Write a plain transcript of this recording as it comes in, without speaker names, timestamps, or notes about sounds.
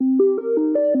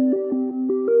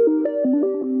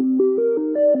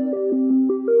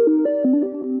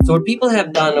So what people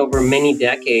have done over many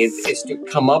decades is to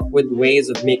come up with ways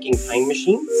of making time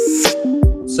machines.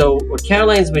 So what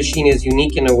Caroline's machine is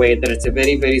unique in a way that it's a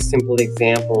very, very simple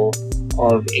example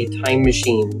of a time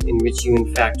machine in which you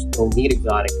in fact don't need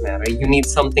exotic matter. You need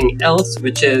something else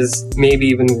which is maybe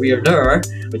even weirder,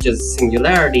 which is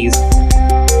singularities.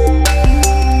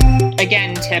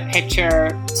 Again, to picture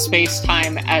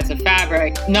space-time as a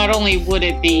fabric, not only would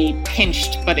it be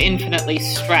pinched, but infinitely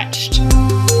stretched.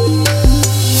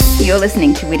 You're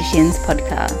listening to Widdershins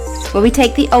Podcast, where we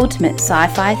take the ultimate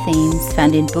sci-fi themes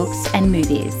found in books and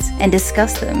movies and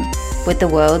discuss them with the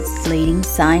world's leading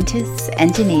scientists,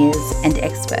 engineers, and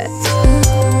experts.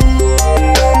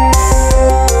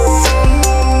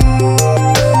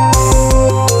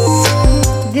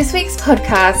 This week's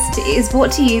podcast is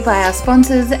brought to you by our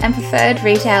sponsors and preferred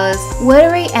retailers,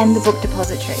 Wordery and the Book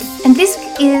Depository. And this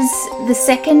is the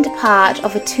second part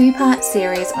of a two-part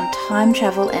series on time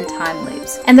travel and time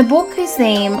loops. And the book whose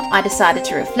theme I decided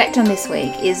to reflect on this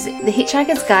week is The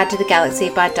Hitchhiker's Guide to the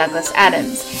Galaxy by Douglas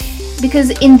Adams.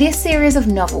 Because in this series of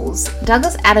novels,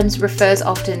 Douglas Adams refers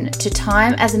often to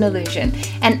time as an illusion,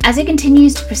 and as he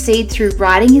continues to proceed through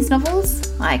writing his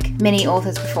novels, like many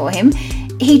authors before him,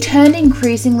 he turned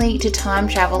increasingly to time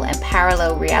travel and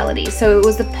parallel reality, so it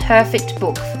was the perfect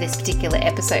book for this particular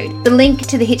episode. The link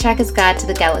to The Hitchhiker's Guide to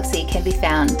the Galaxy can be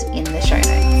found in the show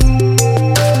notes.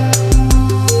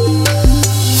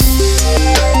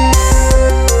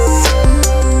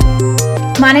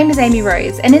 My name is Amy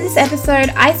Rose, and in this episode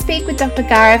I speak with Dr.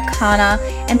 Gaurav Khanna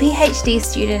and PhD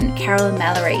student Carolyn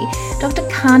Mallory. Dr.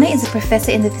 Khanna is a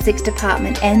professor in the physics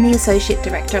department and the associate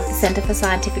director of the Centre for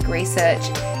Scientific Research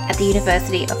at the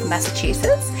University of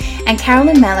Massachusetts, and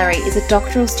Carolyn Mallory is a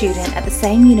doctoral student at the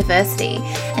same university,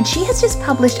 and she has just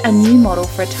published a new model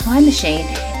for a time machine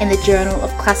in the Journal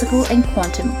of Classical and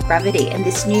Quantum Gravity. And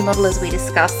this new model, as we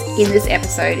discuss in this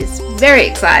episode, is very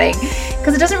exciting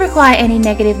because it doesn't require any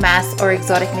negative mass or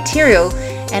exotic material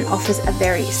and offers a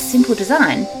very simple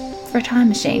design for a time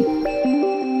machine.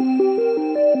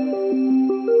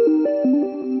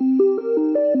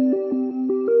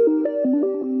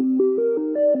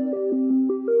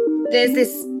 There's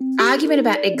this argument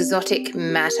about exotic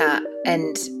matter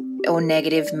or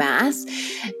negative mass,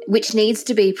 which needs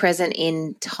to be present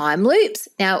in time loops.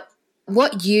 Now,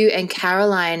 what you and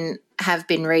Caroline have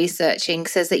been researching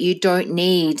says that you don't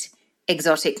need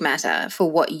exotic matter for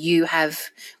what you have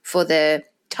for the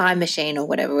time machine or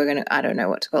whatever I don't know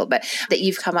what to call it, but that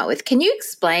you've come up with. Can you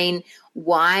explain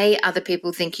why other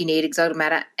people think you need exotic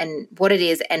matter and what it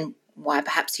is and why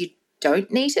perhaps you don't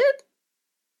need it?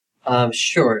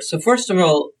 Sure. So first of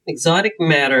all, exotic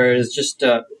matter is just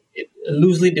a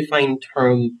loosely defined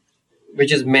term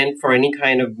which is meant for any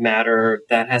kind of matter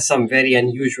that has some very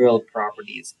unusual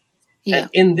properties. Yeah. And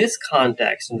in this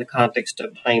context, in the context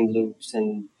of time loops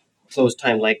and closed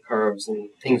time-like curves and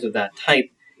things of that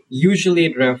type, usually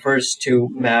it refers to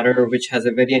matter which has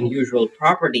a very unusual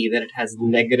property that it has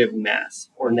negative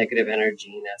mass or negative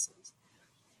energy in essence.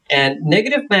 And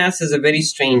negative mass is a very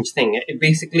strange thing. It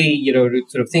basically, to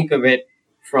sort of think of it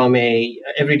from a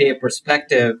everyday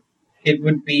perspective, it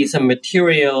would be some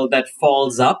material that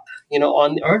falls up,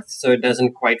 on the Earth, so it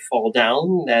doesn't quite fall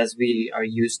down as we are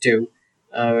used to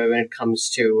when it comes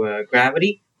to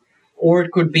gravity. Or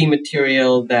it could be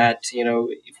material that,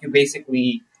 if you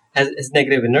basically has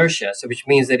negative inertia, so which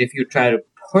means that if you try to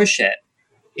push it,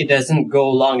 it doesn't go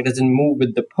along, it doesn't move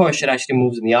with the push, it actually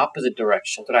moves in the opposite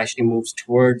direction. So it actually moves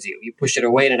towards you. You push it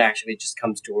away and it actually just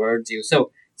comes towards you.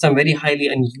 So some very highly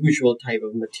unusual type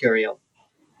of material.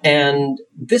 And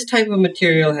this type of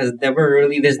material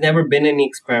there's never been any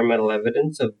experimental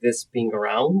evidence of this being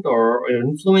around or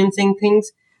influencing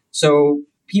things. So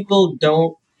people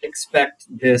don't expect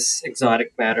this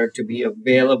exotic matter to be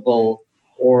available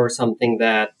or something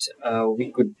that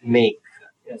we could make,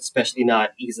 especially not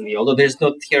easily. Although there's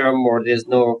no theorem or there's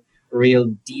no real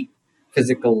deep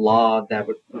physical law that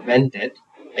would prevent it.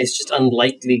 It's just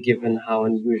unlikely given how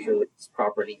unusual its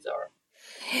properties are.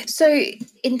 So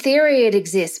in theory it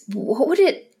exists. When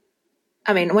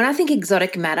I think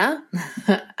exotic matter,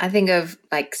 I think of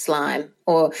like slime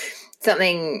or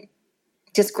something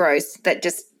just gross that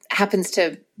just happens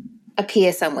to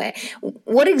appear somewhere.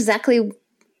 What exactly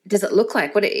does it look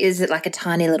like? What is it, like a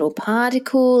tiny little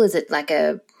particle? Is it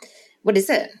what is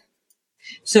it?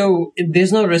 So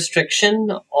there's no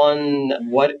restriction on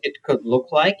what it could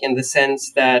look like in the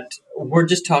sense that we're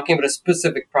just talking about a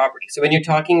specific property. So when you're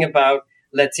talking about,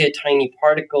 let's say, a tiny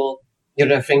particle, you're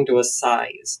referring to a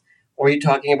size. Or you're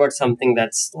talking about something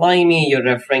that's slimy, you're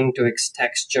referring to its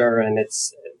texture and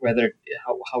its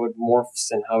how it morphs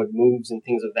and how it moves and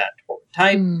things of that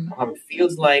type, how it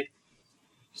feels like.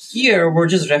 Here, we're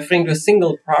just referring to a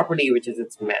single property, which is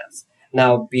its mass.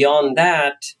 Now, beyond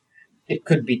that, it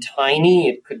could be tiny,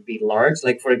 it could be large.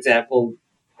 Like, for example,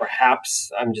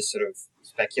 perhaps I'm just sort of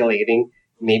speculating.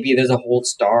 Maybe there's a whole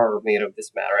star made of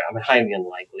this matter. I mean, highly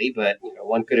unlikely, but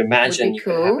one could imagine you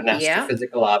could have an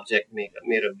astrophysical object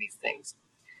made of these things.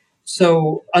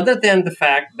 So, other than the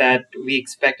fact that we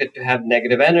expect it to have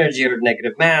negative energy or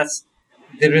negative mass,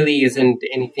 there really isn't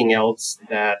anything else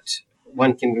that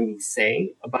one can really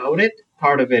say about it.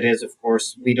 Part of it is, of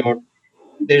course,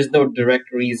 there's no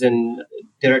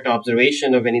direct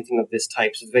observation of anything of this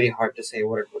type, so it's very hard to say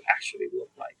what it would actually look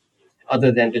like,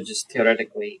 other than to just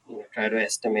theoretically try to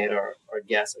estimate or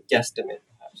guesstimate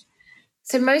perhaps.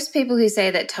 So most people who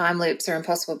say that time loops are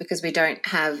impossible because we don't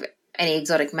have any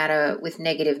exotic matter with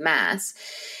negative mass,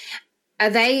 are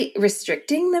they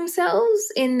restricting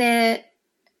themselves in their,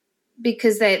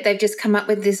 because they've just come up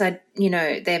with this,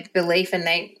 their belief and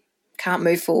they can't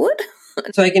move forward?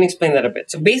 So I can explain that a bit.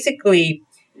 So basically,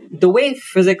 the way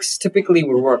physics typically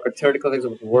would work, or theoretical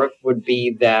physics would work, would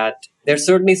be that there's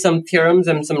certainly some theorems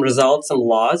and some results and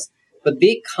laws, but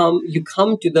you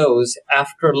come to those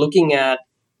after looking at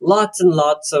lots and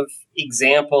lots of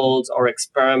examples or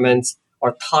experiments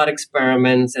or thought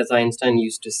experiments, as Einstein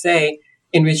used to say,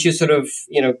 in which you sort of,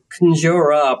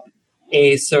 conjure up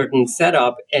a certain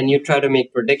setup and you try to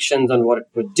make predictions on what it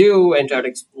would do and try to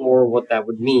explore what that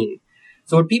would mean.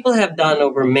 So what people have done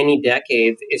over many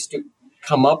decades is to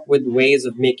come up with ways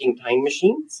of making time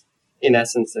machines, in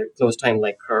essence, a closed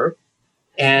time-like curve.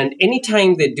 And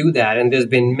anytime they do that, and there's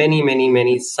been many, many,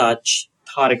 many such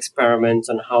thought experiments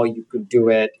on how you could do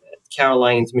it.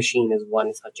 Caroline's machine is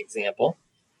one such example.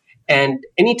 And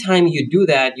anytime you do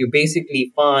that, you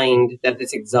basically find that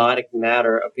this exotic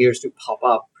matter appears to pop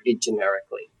up pretty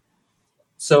generically.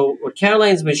 So what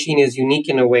Caroline's machine is unique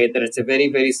in a way that it's a very,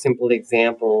 very simple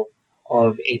example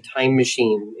of a time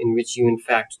machine in which you, in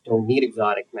fact, don't need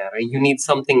exotic matter. You need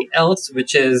something else,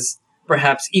 which is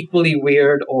perhaps equally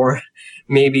weird or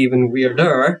maybe even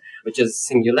weirder, which is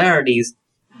singularities.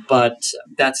 But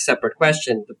that's a separate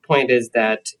question. The point is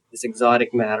that this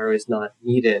exotic matter is not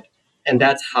needed. And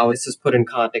that's how this is put in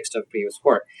context of previous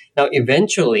work. Now,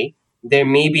 eventually, there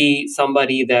may be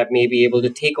somebody that may be able to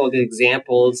take all the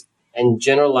examples and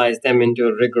generalize them into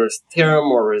a rigorous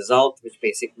theorem or result, which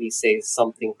basically says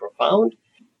something profound.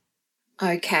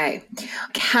 Okay.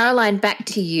 Caroline, back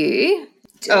to you.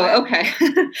 Okay.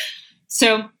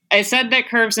 So I said that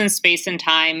curves in space and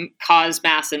time cause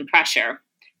mass and pressure.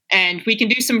 And we can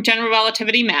do some general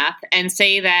relativity math and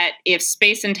say that if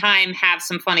space and time have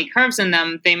some funny curves in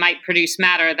them, they might produce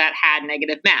matter that had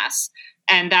negative mass.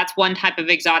 And that's one type of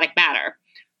exotic matter.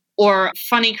 Or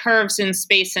funny curves in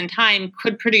space and time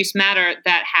could produce matter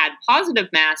that had positive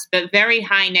mass, but very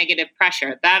high negative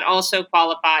pressure. That also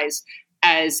qualifies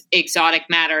as exotic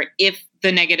matter if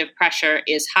the negative pressure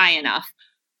is high enough.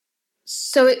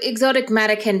 So exotic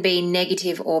matter can be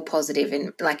negative or positive,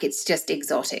 and like it's just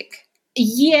exotic.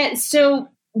 Yeah, so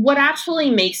what actually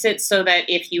makes it so that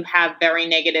if you have very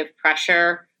negative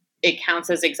pressure, it counts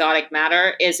as exotic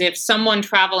matter is if someone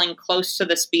traveling close to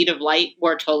the speed of light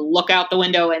were to look out the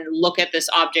window and look at this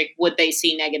object, would they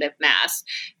see negative mass?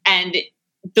 And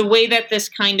the way that this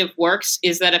kind of works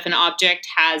is that if an object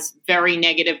has very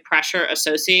negative pressure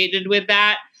associated with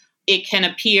that, it can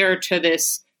appear to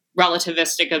this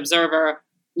relativistic observer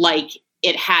like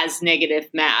it has negative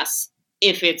mass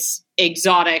if it's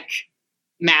exotic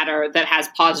matter that has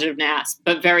positive mass,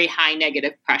 but very high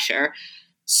negative pressure.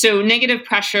 So negative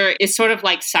pressure is sort of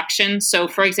like suction. So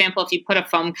for example, if you put a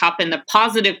foam cup in the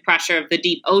positive pressure of the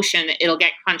deep ocean, it'll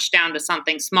get crunched down to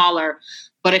something smaller.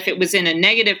 But if it was in a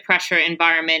negative pressure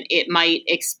environment, it might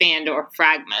expand or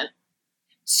fragment.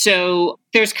 So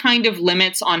there's kind of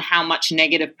limits on how much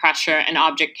negative pressure an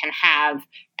object can have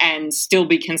and still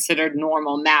be considered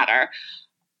normal matter.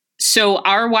 So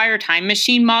our wire time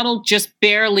machine model just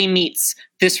barely meets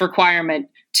this requirement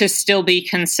to still be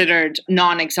considered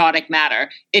non-exotic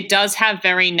matter. It does have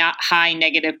very high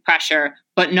negative pressure,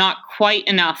 but not quite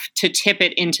enough to tip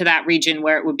it into that region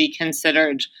where it would be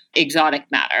considered exotic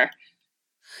matter.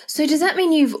 So does that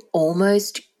mean you've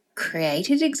almost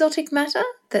created exotic matter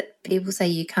that people say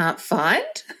you can't find?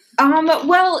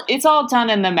 Well, it's all done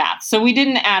in the math. So we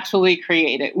didn't actually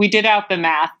create it. We did out the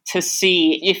math to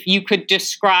see if you could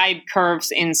describe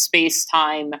curves in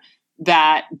space-time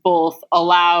that both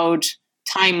allowed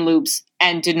time loops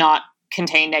and did not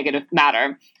contain negative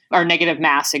matter or negative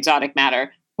mass exotic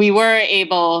matter. We were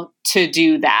able to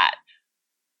do that.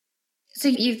 So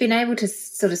you've been able to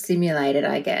sort of simulate it,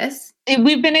 I guess.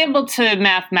 We've been able to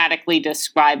mathematically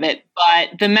describe it,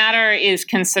 but the matter is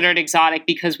considered exotic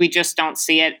because we just don't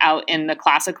see it out in the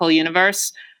classical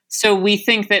universe. So we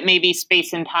think that maybe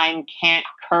space and time can't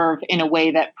curve in a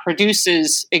way that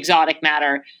produces exotic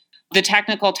matter. The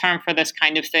technical term for this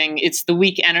kind of thing, it's the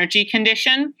weak energy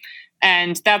condition.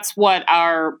 And that's what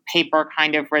our paper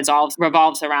kind of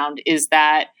revolves around, is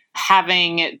that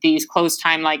having these closed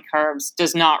time-like curves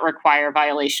does not require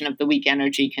violation of the weak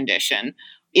energy condition.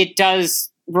 It does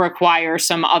require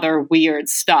some other weird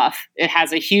stuff. It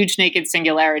has a huge naked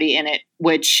singularity in it,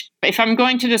 which, if I'm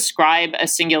going to describe a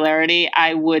singularity,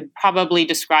 I would probably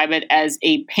describe it as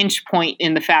a pinch point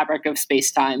in the fabric of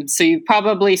space-time. So you've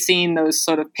probably seen those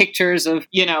sort of pictures of,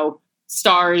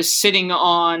 stars sitting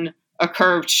on a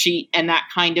curved sheet and that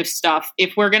kind of stuff.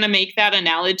 If we're going to make that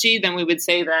analogy, then we would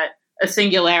say that a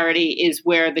singularity is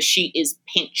where the sheet is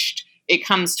pinched. It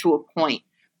comes to a point.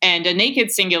 And a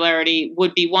naked singularity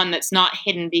would be one that's not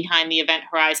hidden behind the event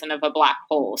horizon of a black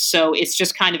hole. So it's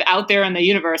just kind of out there in the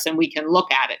universe and we can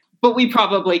look at it. But we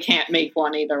probably can't make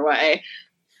one either way.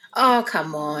 Oh,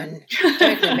 come on.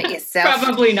 Don't limit yourself.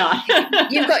 Probably not.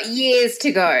 You've got years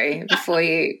to go before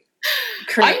you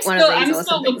create one of these. I'm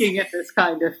still looking at this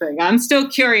kind of thing. I'm still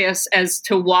curious as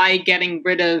to why getting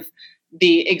rid of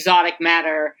the exotic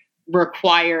matter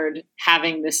required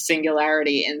having this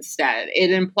singularity instead. It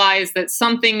implies that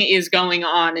something is going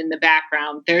on in the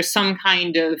background. There's some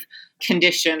kind of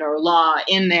condition or law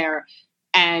in there,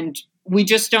 and we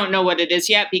just don't know what it is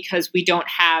yet because we don't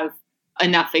have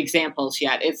enough examples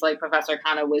yet. It's like Professor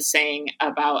Khanna was saying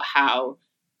about how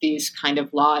these kind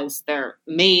of laws, they're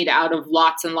made out of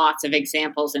lots and lots of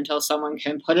examples until someone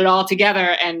can put it all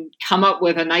together and come up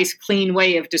with a nice, clean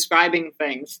way of describing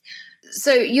things.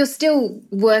 So you're still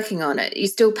working on it? You're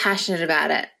still passionate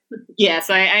about it? Yes,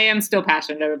 I am still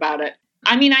passionate about it.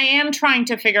 I mean, I am trying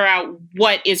to figure out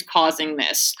what is causing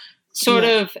this. Sort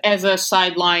of as a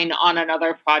sideline on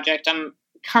another project, I'm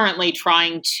currently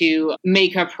trying to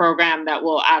make a program that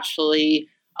will actually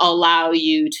allow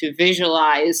you to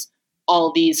visualize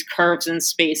all these curves in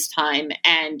space-time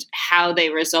and how they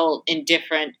result in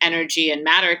different energy and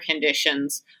matter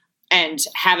conditions, and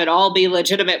have it all be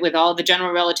legitimate with all the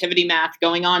general relativity math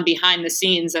going on behind the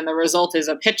scenes, and the result is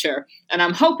a picture. And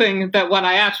I'm hoping that when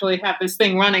I actually have this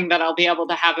thing running, that I'll be able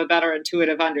to have a better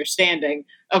intuitive understanding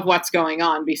of what's going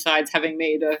on, besides having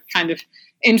made a kind of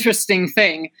interesting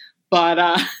thing.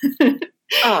 But,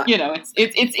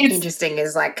 it's interesting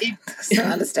is like an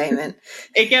understatement.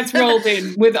 It gets rolled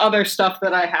in with other stuff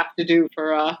that I have to do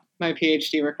for my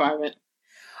PhD requirement.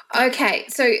 Okay,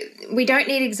 so we don't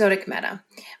need exotic matter,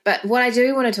 but what I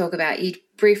do want to talk about, you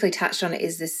briefly touched on it,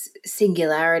 is this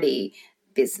singularity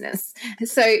business.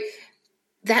 So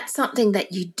that's something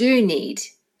that you do need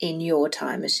in your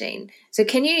time machine. So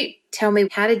can you tell me,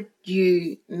 how did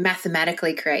you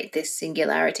mathematically create this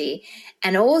singularity?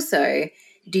 And also,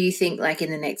 do you think like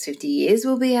in the next 50 years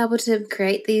we'll be able to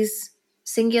create these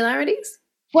singularities?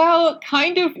 Well,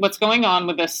 kind of what's going on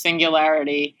with this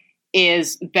singularity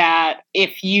is that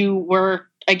if you were,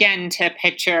 again, to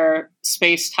picture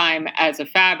space-time as a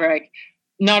fabric,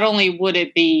 not only would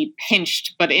it be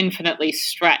pinched, but infinitely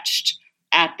stretched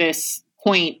at this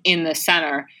point in the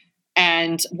center.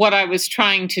 And what I was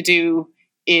trying to do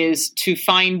is to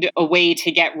find a way to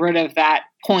get rid of that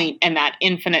point and that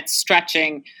infinite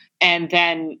stretching, and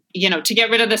then, to get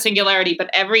rid of the singularity. But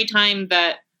every time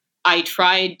that I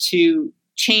tried to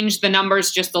change the numbers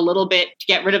just a little bit to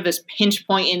get rid of this pinch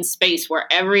point in space where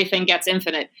everything gets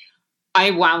infinite,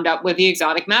 I wound up with the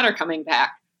exotic matter coming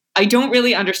back. I don't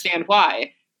really understand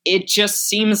why. It just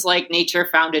seems like nature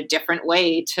found a different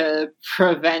way to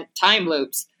prevent time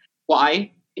loops.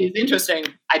 Why is interesting.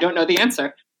 I don't know the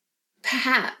answer.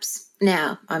 Perhaps.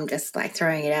 Now, I'm just like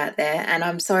throwing it out there, and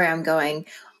I'm sorry I'm going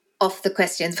off the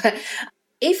questions, but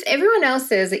if everyone else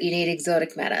says that you need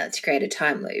exotic matter to create a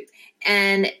time loop,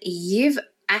 and you've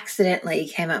accidentally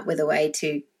came up with a way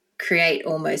to create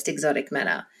almost exotic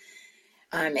matter,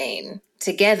 I mean,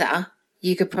 together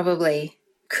you could probably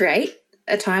create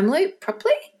a time loop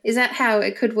properly? Is that how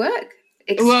it could work?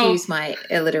 Excuse my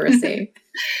illiteracy.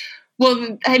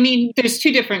 Well, I mean, there's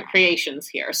two different creations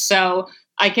here. So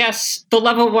I guess the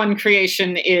level one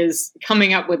creation is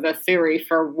coming up with a theory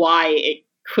for why it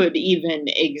could even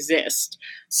exist.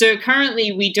 So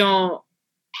currently we don't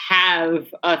have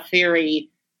a theory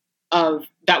of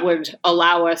that would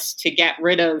allow us to get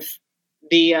rid of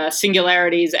the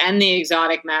singularities and the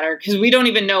exotic matter, because we don't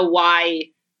even know why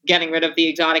getting rid of the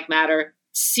exotic matter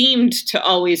seemed to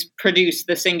always produce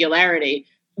the singularity.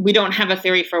 We don't have a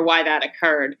theory for why that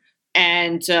occurred.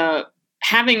 And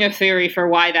having a theory for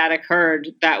why that occurred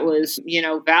that was,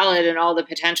 valid in all the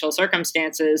potential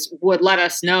circumstances would let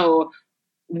us know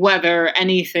whether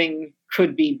anything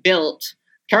could be built.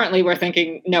 Currently, we're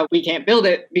thinking, no, we can't build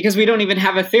it because we don't even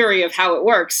have a theory of how it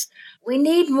works. We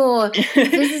need more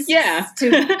physicists. Yeah.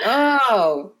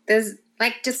 There's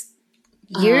just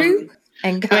you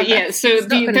and God. But yeah, so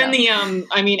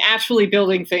actually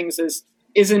building things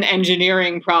is an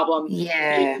engineering problem.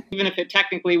 Yeah. Even if it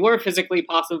technically were physically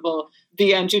possible,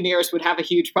 the engineers would have a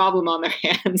huge problem on their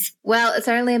hands. Well, it's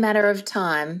only a matter of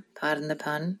time, pardon the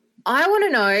pun. I want to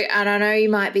know, and I know you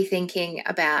might be thinking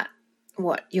about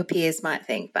what your peers might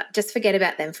think, but just forget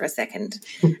about them for a second.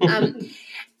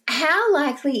 How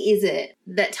likely is it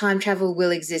that time travel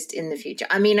will exist in the future?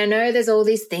 I mean, I know there's all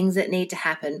these things that need to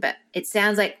happen, but it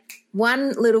sounds like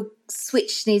one little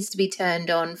switch needs to be turned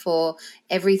on for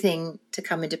everything to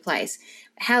come into place.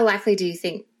 How likely do you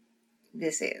think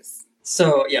this is?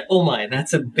 So, yeah,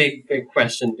 that's a big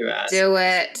question to ask. Do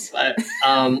it. But,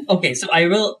 okay, so I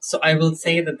will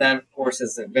say that of course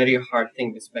is a very hard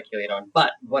thing to speculate on.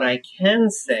 But what I can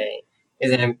say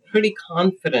is that I'm pretty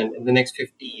confident in the next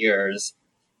 50 years,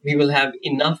 we will have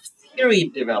enough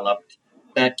theory developed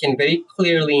that can very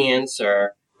clearly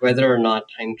answer whether or not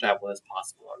time travel is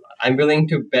possible or not. I'm willing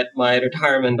to bet my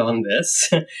retirement on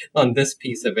this, on this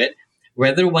piece of it.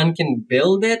 Whether one can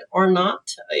build it or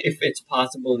not, if it's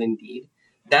possible indeed,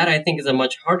 that I think is a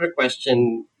much harder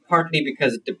question, partly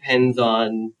because it depends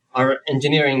on our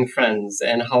engineering friends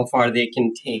and how far they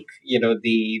can take,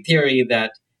 the theory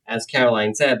that, as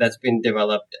Caroline said, that's been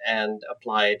developed and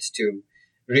applied to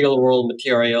real world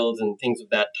materials and things of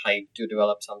that type to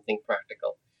develop something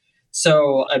practical.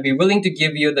 So I'd be willing to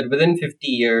give you that within 50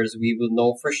 years, we will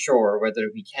know for sure whether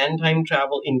we can time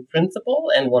travel in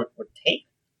principle and what it would take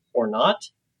or not.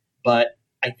 But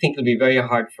I think it'll be very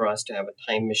hard for us to have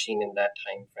a time machine in that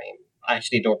time frame. I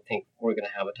actually don't think we're going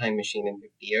to have a time machine in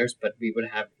 50 years, but we would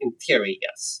have, in theory,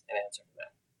 yes, an answer to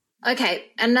that. Okay,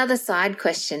 another side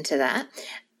question to that.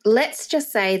 Let's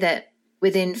just say that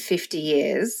within 50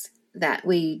 years that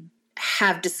we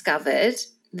have discovered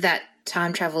that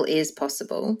time travel is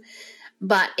possible,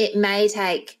 but it may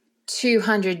take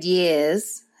 200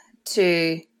 years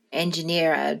to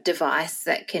engineer a device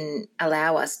that can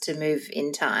allow us to move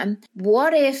in time.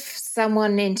 What if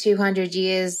someone in 200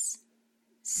 years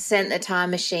sent the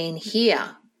time machine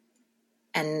here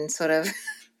and sort of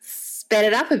sped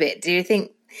it up a bit? Do you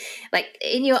think,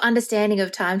 in your understanding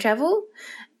of time travel,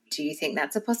 do you think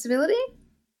that's a possibility?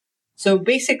 So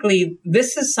basically,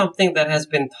 this is something that has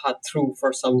been thought through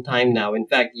for some time now. In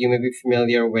fact, you may be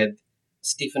familiar with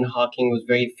Stephen Hawking was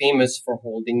very famous for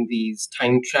holding these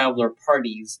time traveler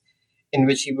parties in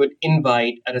which he would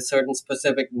invite at a certain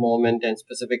specific moment and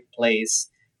specific place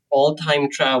all time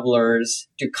travelers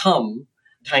to come,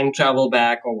 time travel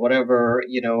back or whatever,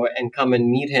 and come and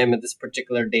meet him at this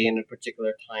particular day and a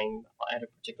particular time at a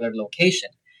particular location.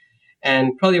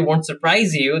 And probably won't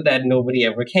surprise you that nobody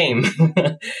ever came.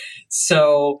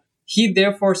 So he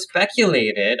therefore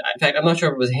speculated, in fact, I'm not sure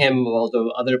if it was him,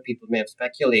 although other people may have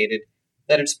speculated,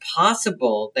 that it's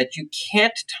possible that you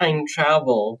can't time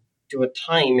travel to a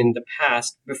time in the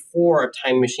past before a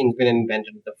time machine's been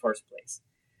invented in the first place.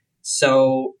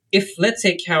 So if, let's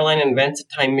say, Caroline invents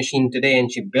a time machine today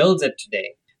and she builds it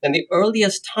today, then the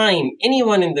earliest time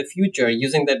anyone in the future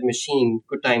using that machine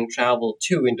could time travel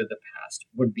into the past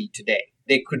would be today.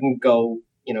 They couldn't go,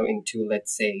 into,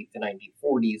 let's say, the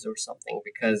 1940s or something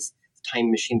because the time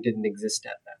machine didn't exist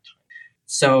at that time.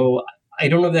 So I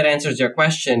don't know if that answers your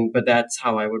question, but that's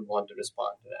how I would want to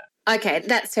respond to that. Okay,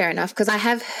 that's fair enough, because I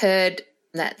have heard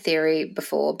that theory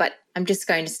before, but I'm just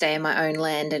going to stay in my own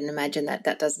land and imagine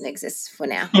that doesn't exist for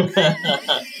now.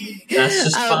 That's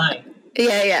just fine.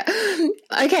 Yeah.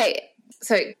 Okay,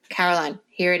 so Caroline,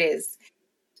 here it is.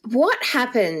 What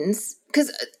happens,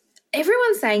 because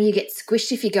everyone's saying you get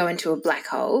squished if you go into a black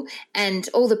hole and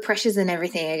all the pressures and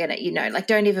everything are going to,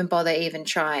 don't even bother even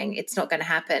trying. It's not going to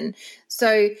happen.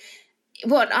 So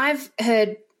what I've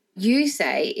heard you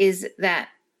say is that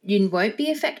you won't be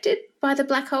affected by the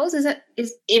black holes. Is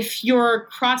if you're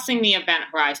crossing the event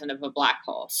horizon of a black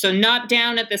hole, so not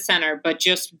down at the center, but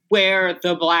just where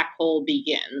the black hole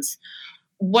begins,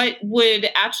 what would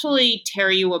actually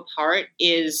tear you apart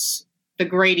is the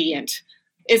gradient.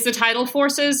 It's the tidal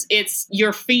forces. It's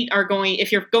your feet are going,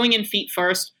 if you're going in feet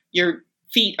first, your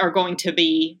feet are going to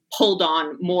be pulled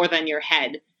on more than your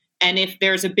head. And if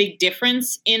there's a big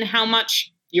difference in how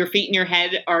much your feet and your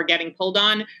head are getting pulled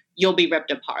on, you'll be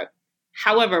ripped apart.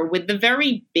 However, with the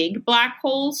very big black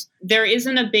holes, there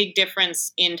isn't a big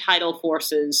difference in tidal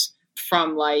forces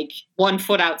from 1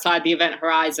 foot outside the event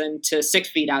horizon to 6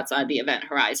 feet outside the event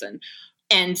horizon.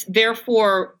 And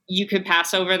therefore, you could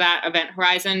pass over that event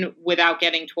horizon without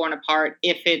getting torn apart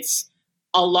if it's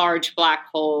a large black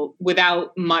hole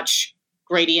without much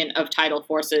gradient of tidal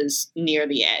forces near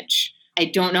the edge. I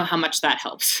don't know how much that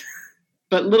helps.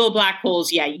 But little black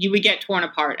holes, yeah, you would get torn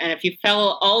apart. And if you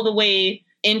fell all the way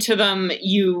into them,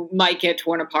 you might get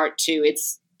torn apart too.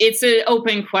 It's an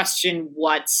open question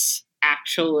what's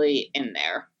actually in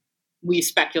there. We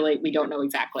speculate, we don't know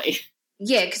exactly.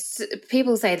 Yeah, because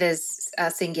people say there's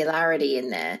a singularity in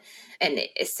there. And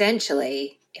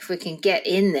essentially, if we can get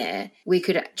in there, we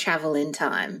could travel in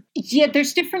time. Yeah,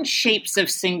 there's different shapes of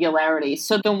singularity.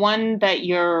 So the one that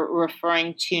you're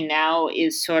referring to now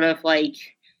is sort of like,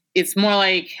 it's more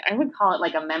like, I would call it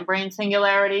like a membrane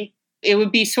singularity. It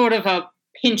would be sort of a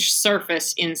pinched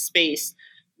surface in space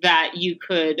that you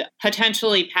could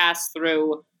potentially pass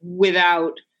through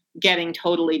without getting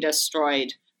totally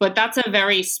destroyed. But that's a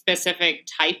very specific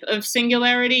type of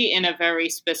singularity in a very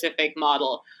specific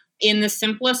model. In the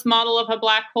simplest model of a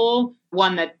black hole,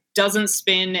 one that doesn't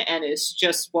spin and is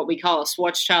just what we call a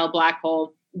Schwarzschild black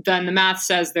hole, then the math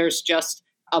says there's just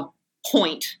a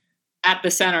point at the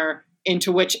center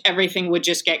into which everything would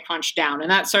just get crunched down.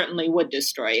 And that certainly would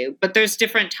destroy you. But there's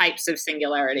different types of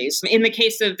singularities. In the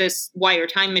case of this wire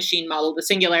time machine model, the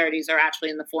singularities are actually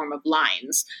in the form of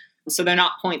lines. So they're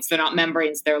not points, they're not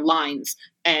membranes, they're lines.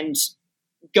 And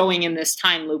going in this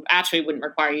time loop actually wouldn't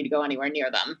require you to go anywhere near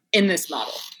them in this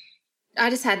model. I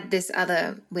just had this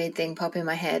other weird thing pop in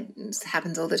my head. It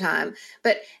happens all the time.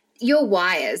 But your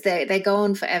wires, they go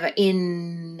on forever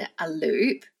in a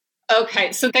loop.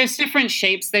 Okay, so there's different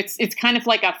shapes. It's kind of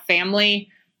like a family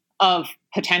of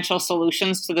potential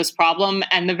solutions to this problem.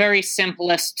 And the very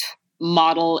simplest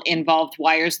model involved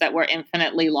wires that were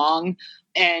infinitely long.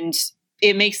 And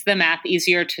it makes the math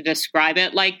easier to describe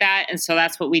it like that. And so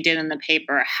that's what we did in the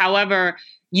paper. However,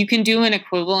 you can do an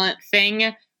equivalent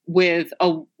thing with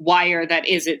a wire that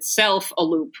is itself a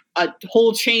loop, a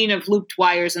whole chain of looped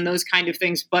wires and those kind of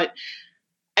things. But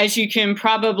as you can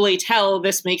probably tell,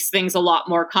 this makes things a lot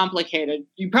more complicated.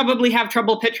 You probably have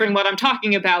trouble picturing what I'm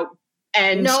talking about.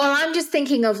 And no, I'm just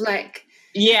thinking of like...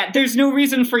 Yeah, there's no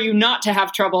reason for you not to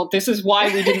have trouble. This is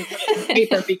why we didn't put it in the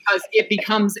paper, because it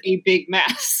becomes a big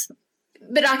mess.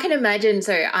 But I can imagine,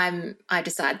 so I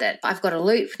decide that I've got a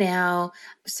loop now,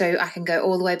 so I can go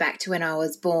all the way back to when I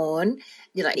was born,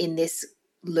 in this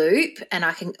loop, and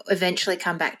I can eventually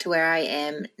come back to where I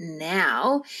am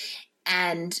now.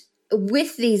 And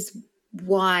with these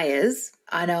wires,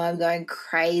 I know I'm going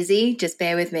crazy, just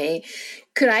bear with me.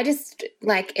 Could I just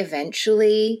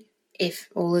eventually, if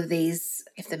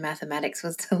the mathematics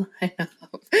was to line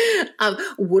up,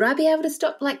 would I be able to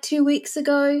stop 2 weeks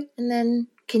ago and then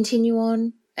continue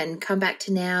on and come back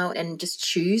to now and just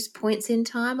choose points in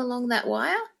time along that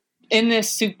wire? In this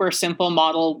super simple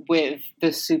model with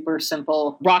the super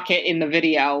simple rocket in the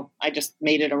video, I just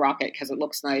made it a rocket because it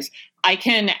looks nice. I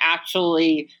can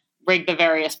actually rig the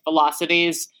various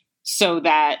velocities so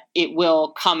that it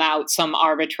will come out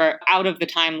out of the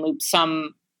time loop,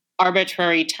 some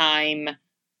arbitrary time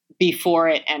before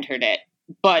it entered it.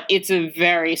 But it's a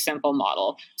very simple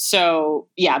model. So,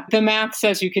 yeah, the math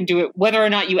says you can do it. Whether or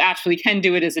not you actually can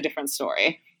do it is a different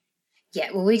story. Yeah,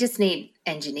 well, we just need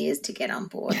engineers to get on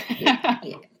board. Yeah.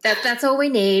 That's all we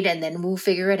need, and then we'll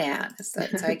figure it out. So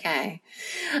it's okay.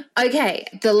 Okay,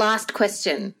 the last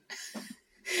question.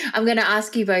 I'm going to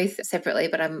ask you both separately,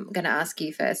 but I'm going to ask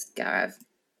you first, Gaurav.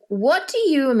 What do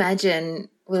you imagine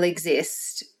will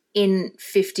exist in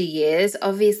 50 years?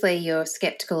 Obviously, you're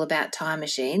skeptical about time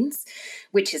machines,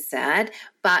 which is sad,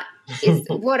 but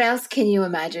what else can you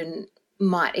imagine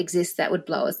might exist that would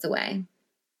blow us away?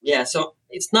 Yeah, so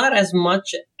it's not as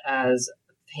much as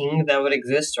a thing that would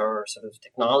exist or sort of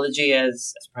technology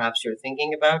as perhaps you're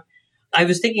thinking about. I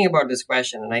was thinking about this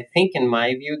question, and I think in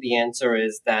my view, the answer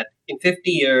is that in 50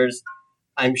 years,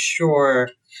 I'm sure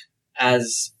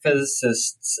as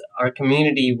physicists, our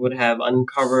community would have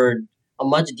uncovered a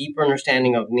much deeper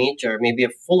understanding of nature, maybe a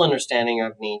full understanding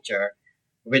of nature,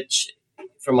 which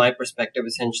from my perspective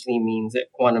essentially means a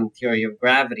quantum theory of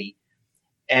gravity.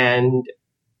 And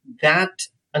that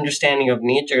understanding of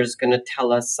nature is going to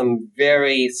tell us some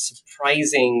very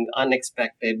surprising,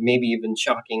 unexpected, maybe even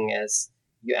shocking, as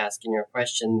you ask in your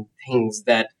question, things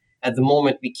that at the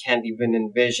moment we can't even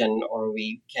envision or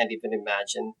we can't even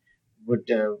imagine would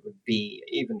be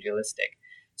even realistic.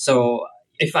 So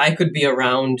if I could be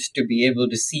around to be able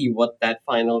to see what that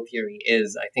final theory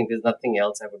is, I think there's nothing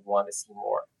else I would want to see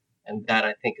more. And that,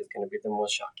 I think, is going to be the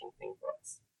most shocking thing for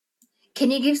us.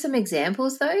 Can you give some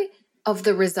examples, though, of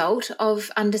the result of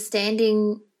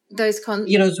understanding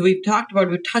So we've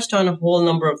touched on a whole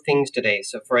number of things today.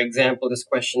 So, for example, this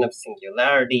question of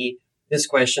singularity, this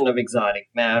question of exotic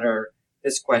matter,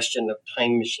 this question of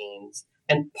time machines.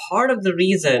 And part of the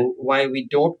reason why we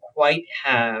don't quite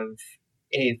have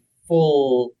a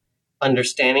full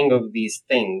understanding of these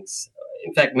things,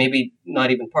 in fact, maybe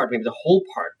not even part, maybe the whole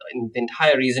part, and the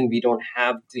entire reason we don't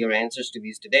have clear answers to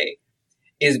these today,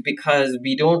 is because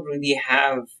we don't really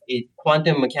have a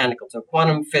quantum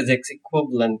physics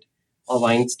equivalent of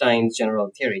Einstein's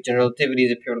general theory. General relativity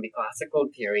is a purely classical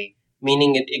theory,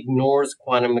 meaning it ignores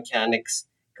quantum physics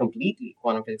completely.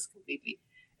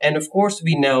 And of course,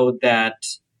 we know that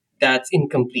that's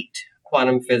incomplete.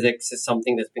 Quantum physics is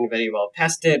something that's been very well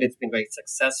tested. It's been very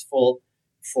successful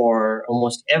for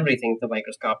almost everything, the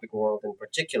microscopic world in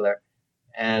particular.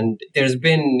 And there's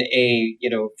been a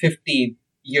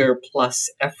 50-year plus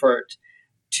effort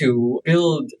to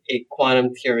build a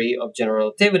quantum theory of general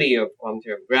relativity, of quantum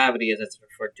theory of gravity, as it's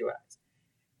referred to as.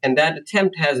 And that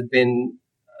attempt has been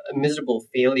a miserable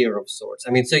failure of sorts.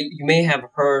 I mean, so you may have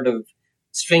heard of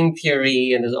string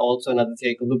theory, and there's also another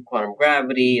theory called loop quantum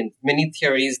gravity, and many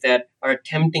theories that are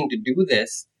attempting to do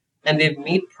this, and they've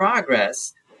made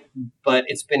progress, but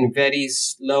it's been very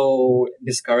slow,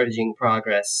 discouraging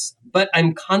progress. But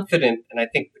I'm confident, and I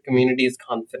think the community is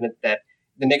confident, that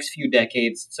the next few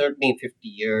decades, certainly in 50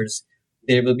 years,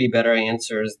 there will be better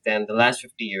answers than the last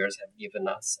 50 years have given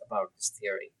us about this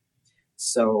theory.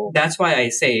 So that's why I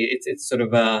say it's sort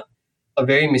of a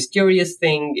very mysterious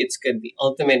thing. It's good. The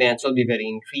ultimate answer will be very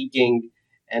intriguing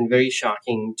and very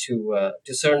shocking to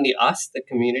certainly us, the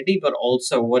community, but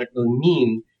also what it will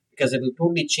mean, because it will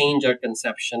totally change our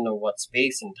conception of what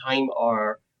space and time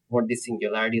are, what the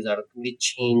singularities are. It will totally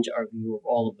change our view of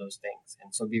all of those things.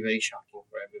 And so it'll be very shocking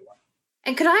for everyone.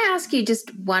 And could I ask you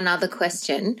just one other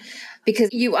question? Because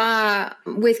you are,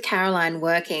 with Caroline,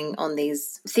 working on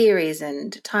these theories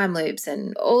and time loops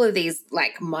and all of these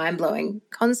like mind-blowing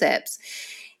concepts.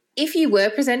 If you were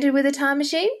presented with a time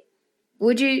machine,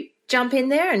 would you jump in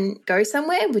there and go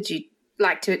somewhere? Would you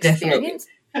like to experience?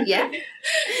 Definitely. Yeah.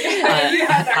 You had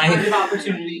that kind of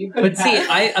opportunity. But see,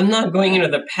 I'm not going into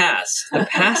the past. The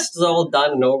past is all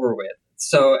done and over with.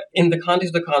 So in the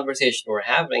context of the conversation we're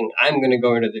having, I'm going to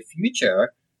go into the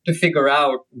future to figure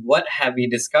out what have we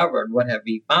discovered, what have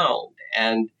we found,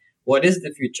 and what is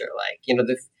the future like?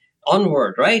 The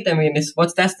onward, right? I mean, that's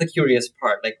the curious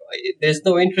part. Like, there's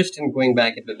no interest in going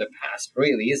back into the past,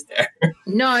 really, is there?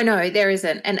 No, there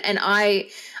isn't. And I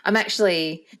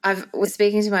was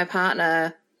speaking to my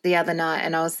partner the other night,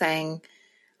 and I was saying,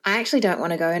 I actually don't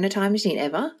want to go in a time machine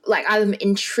ever. Like, I'm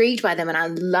intrigued by them and I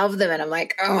love them, and I'm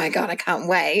like, oh my God, I can't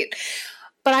wait.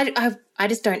 But I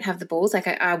just don't have the balls. Like,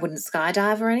 I wouldn't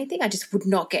skydive or anything. I just would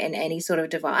not get in any sort of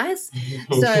device.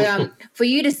 So for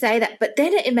you to say that, but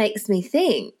then it makes me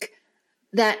think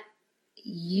that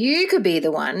you could be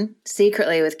the one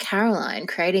secretly with Caroline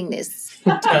creating this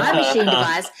time machine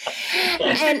device,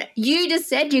 and you just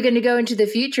said you're going to go into the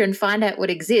future and find out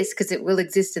what exists, because it will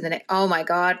exist in the next. Oh my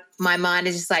God, my mind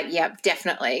is just like, yep,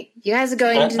 definitely. You guys are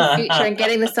going into the future and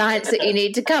getting the science that you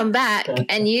need to come back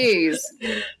and use.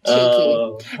 Cheeky.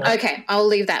 Okay, I'll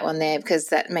leave that one there because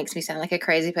that makes me sound like a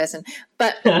crazy person.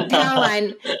 But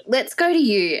Caroline, let's go to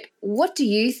you. What do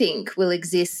you think will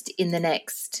exist in the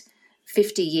next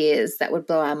 50 years that would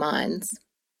blow our minds?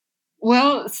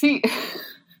 Well, see,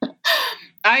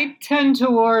 I tend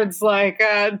towards like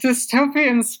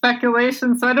dystopian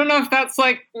speculation, so I don't know if that's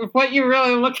like what you're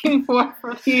really looking for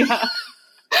the.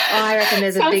 I reckon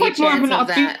there's a bigger like chance more of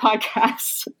that.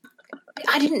 Podcast.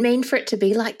 I didn't mean for it to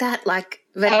be like that. Like,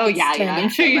 I'm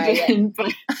sure you didn't.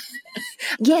 But...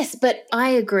 Yes, but I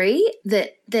agree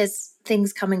that there's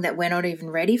things coming that we're not even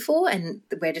ready for, and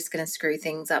we're just going to screw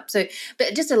things up. So,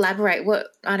 but just elaborate.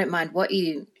 I don't mind what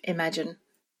you imagine.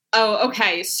 Oh,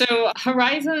 okay. So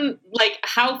Horizon, like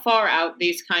how far out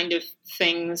these kind of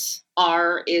things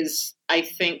are is, I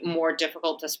think, more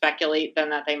difficult to speculate than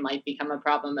that they might become a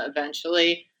problem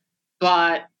eventually.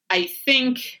 But I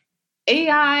think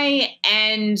AI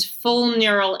and full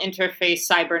neural interface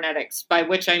cybernetics, by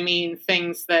which I mean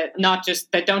things that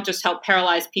don't just help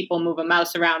paralyzed people move a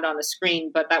mouse around on the screen,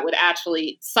 but that would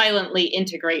actually silently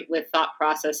integrate with thought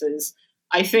processes.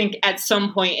 I think at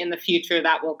some point in the future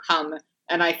that will come.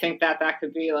 And I think that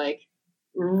could be like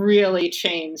really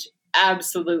change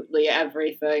absolutely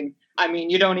everything. I mean,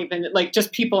 you don't even like,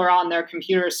 just people are on their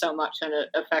computers so much and it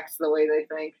affects the way they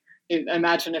think.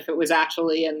 Imagine if it was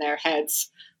actually in their heads.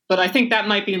 But I think that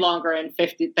might be longer than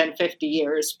 50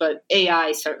 years. But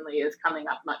AI certainly is coming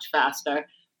up much faster.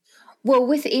 Well,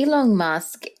 with Elon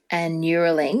Musk and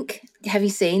Neuralink, have you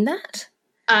seen that?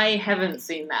 I haven't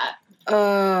seen that.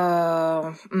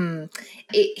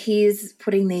 He's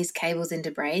putting these cables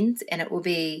into brains, and it will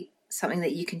be something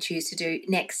that you can choose to do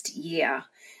next year.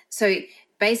 So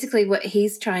basically what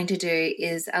he's trying to do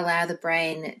is allow the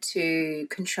brain to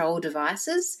control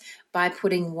devices by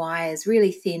putting wires,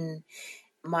 really thin,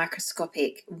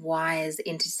 microscopic wires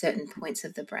into certain points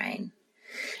of the brain.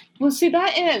 Well, see,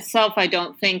 that in itself, I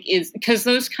don't think is, because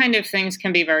those kind of things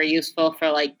can be very useful for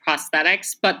like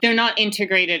prosthetics, but they're not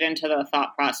integrated into the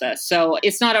thought process. So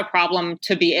it's not a problem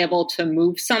to be able to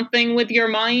move something with your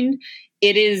mind.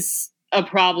 It is a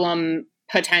problem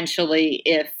potentially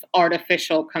if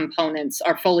artificial components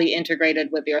are fully integrated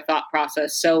with your thought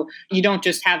process. So you don't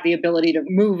just have the ability to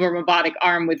move a robotic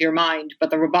arm with your mind, but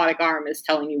the robotic arm is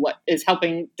telling you what is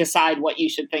helping decide what you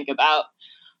should think about.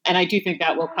 And I do think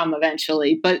that will come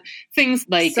eventually. But things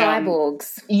like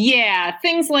cyborgs.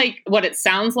 Things like what it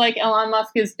sounds like Elon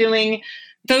Musk is doing,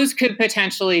 those could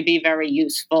potentially be very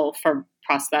useful for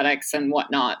prosthetics and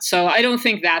whatnot. So I don't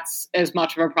think that's as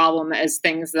much of a problem as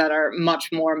things that are much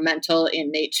more mental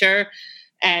in nature.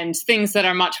 And things that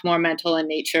are much more mental in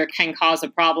nature can cause a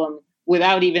problem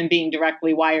without even being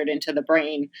directly wired into the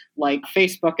brain, like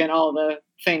Facebook and all the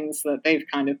things that they've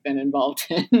kind of been involved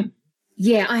in.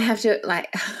 Yeah, I have to,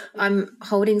 I'm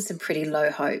holding some pretty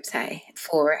low hopes,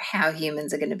 for how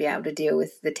humans are going to be able to deal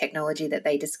with the technology that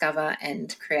they discover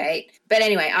and create. But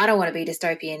anyway, I don't want to be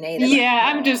dystopian either. Yeah,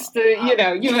 I'm just,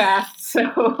 you've asked,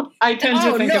 so I tend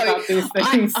to think about these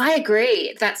things. I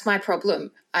agree. That's my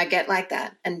problem. I get like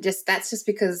that. And that's just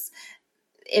because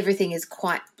everything is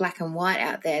quite black and white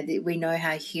out there. That we know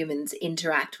how humans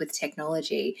interact with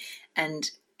technology and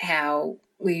how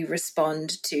we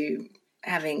respond to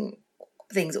having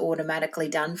things automatically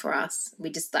done for us. We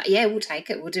just we'll take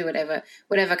it. We'll do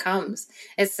whatever comes.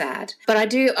 It's sad. But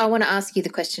I want to ask you the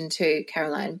question too,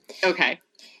 Caroline. Okay.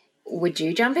 Would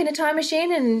you jump in a time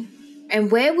machine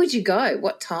and where would you go?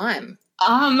 What time?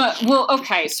 Well,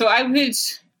 okay. So I would,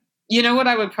 you know what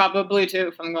I would probably do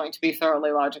if I'm going to be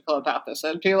thoroughly logical about this?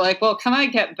 I'd be like, well, can I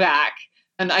get back?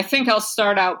 And I think I'll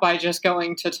start out by just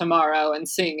going to tomorrow and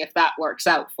seeing if that works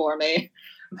out for me.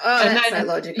 Oh, and that's so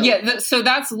logical. Yeah, so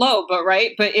that's low, but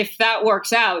if that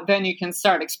works out, then you can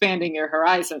start expanding your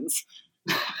horizons.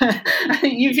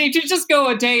 If you just go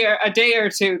a day or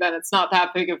two, then it's not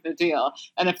that big of a deal.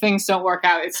 And if things don't work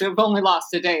out, you've only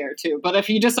lost a day or two. But if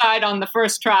you decide on the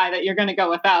first try that you're going to go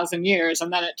 1,000 years,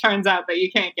 and then it turns out that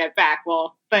you can't get back,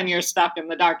 well, then you're stuck in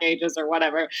the dark ages or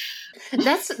whatever.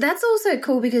 That's also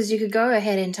cool because you could go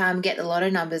ahead in time, get the lotto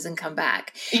numbers, and come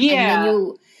back.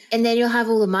 Yeah. And then you'll have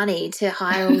all the money to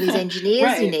hire all these engineers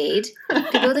right. you need to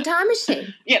build a time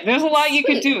machine. Yeah, there's a lot you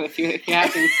could do if you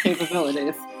have these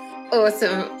capabilities.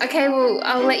 Awesome. Okay, well,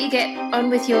 I'll let you get on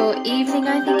with your evening,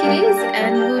 I think it is,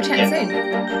 and we'll chat soon.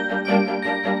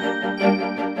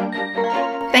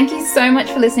 Thank you so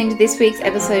much for listening to this week's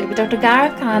episode with Dr.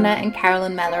 Gaurav Khanna and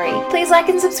Carolyn Mallory. Please like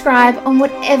and subscribe on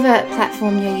whatever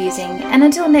platform you're using. And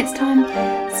until next time,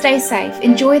 stay safe,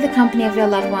 enjoy the company of your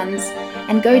loved ones,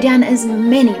 and go down as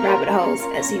many rabbit holes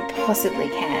as you possibly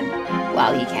can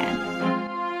while you can.